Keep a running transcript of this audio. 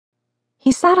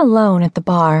He sat alone at the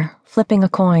bar, flipping a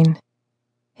coin.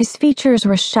 His features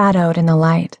were shadowed in the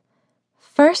light.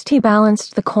 First he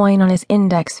balanced the coin on his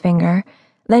index finger,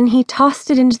 then he tossed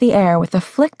it into the air with a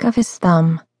flick of his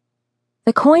thumb.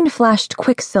 The coin flashed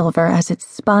quicksilver as it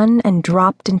spun and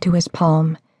dropped into his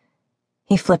palm.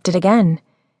 He flipped it again.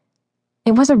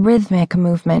 It was a rhythmic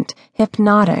movement,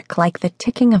 hypnotic like the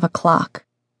ticking of a clock.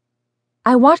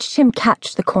 I watched him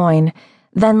catch the coin,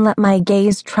 then let my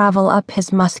gaze travel up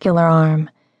his muscular arm.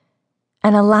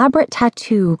 An elaborate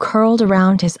tattoo curled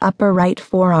around his upper right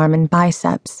forearm and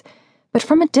biceps, but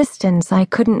from a distance I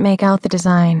couldn't make out the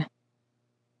design.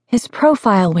 His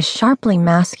profile was sharply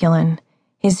masculine,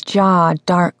 his jaw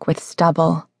dark with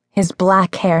stubble, his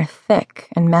black hair thick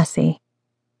and messy.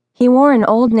 He wore an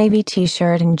Old Navy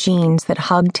t-shirt and jeans that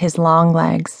hugged his long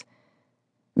legs.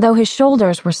 Though his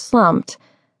shoulders were slumped,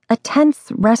 a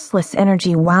tense, restless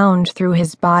energy wound through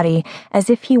his body as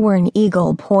if he were an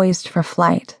eagle poised for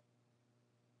flight.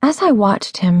 As I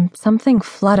watched him, something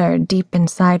fluttered deep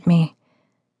inside me.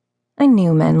 I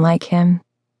knew men like him.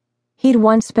 He'd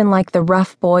once been like the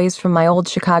rough boys from my old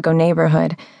Chicago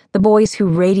neighborhood, the boys who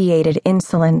radiated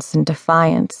insolence and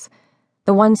defiance,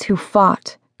 the ones who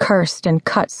fought, cursed, and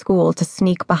cut school to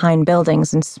sneak behind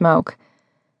buildings and smoke.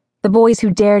 The boys who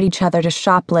dared each other to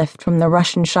shoplift from the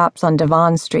Russian shops on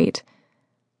Devon Street.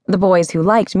 The boys who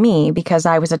liked me because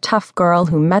I was a tough girl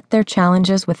who met their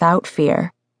challenges without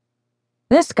fear.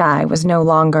 This guy was no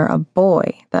longer a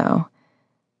boy, though.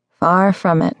 Far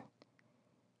from it.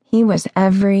 He was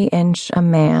every inch a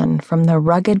man, from the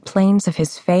rugged planes of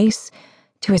his face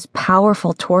to his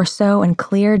powerful torso and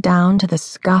clear down to the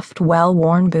scuffed,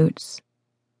 well-worn boots.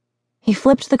 He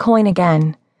flipped the coin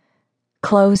again,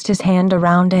 closed his hand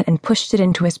around it and pushed it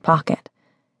into his pocket.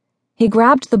 He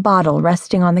grabbed the bottle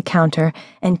resting on the counter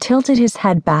and tilted his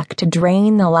head back to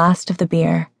drain the last of the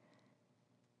beer.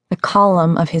 The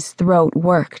column of his throat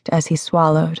worked as he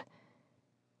swallowed.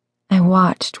 I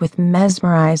watched with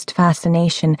mesmerized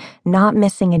fascination, not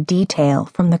missing a detail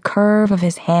from the curve of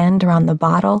his hand around the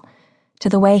bottle to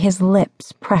the way his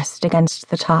lips pressed against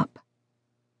the top.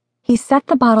 He set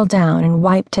the bottle down and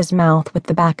wiped his mouth with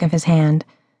the back of his hand.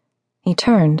 He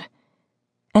turned,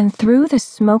 and through the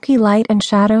smoky light and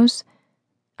shadows,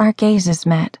 our gazes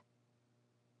met.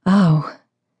 Oh.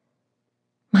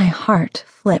 My heart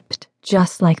flipped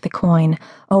just like the coin,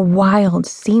 a wild,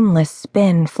 seamless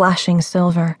spin flashing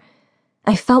silver.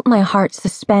 I felt my heart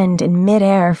suspend in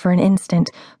midair for an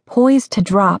instant, poised to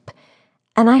drop,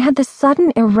 and I had the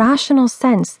sudden irrational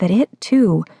sense that it,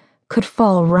 too, could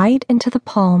fall right into the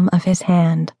palm of his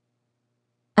hand.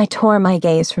 I tore my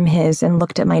gaze from his and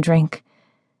looked at my drink.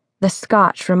 The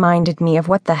scotch reminded me of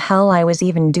what the hell I was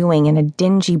even doing in a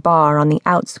dingy bar on the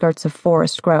outskirts of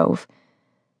Forest Grove.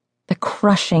 The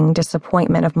crushing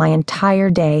disappointment of my entire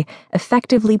day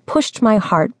effectively pushed my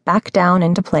heart back down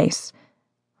into place.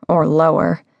 Or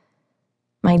lower.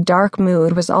 My dark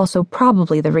mood was also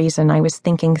probably the reason I was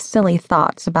thinking silly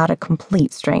thoughts about a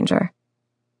complete stranger.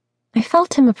 I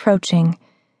felt him approaching,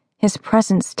 his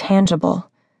presence tangible.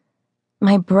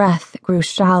 My breath grew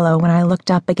shallow when I looked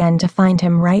up again to find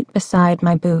him right beside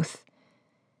my booth.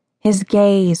 His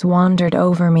gaze wandered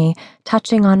over me,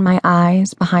 touching on my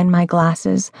eyes behind my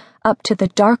glasses, up to the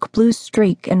dark blue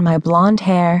streak in my blonde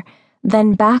hair,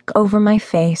 then back over my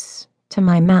face to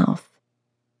my mouth.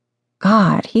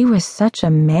 God, he was such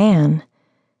a man.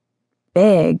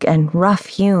 Big and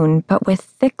rough-hewn, but with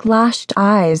thick-lashed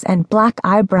eyes and black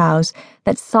eyebrows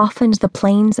that softened the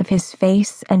planes of his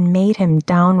face and made him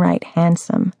downright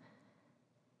handsome.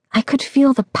 I could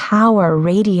feel the power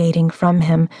radiating from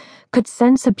him, could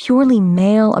sense a purely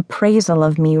male appraisal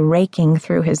of me raking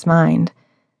through his mind.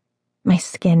 My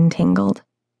skin tingled.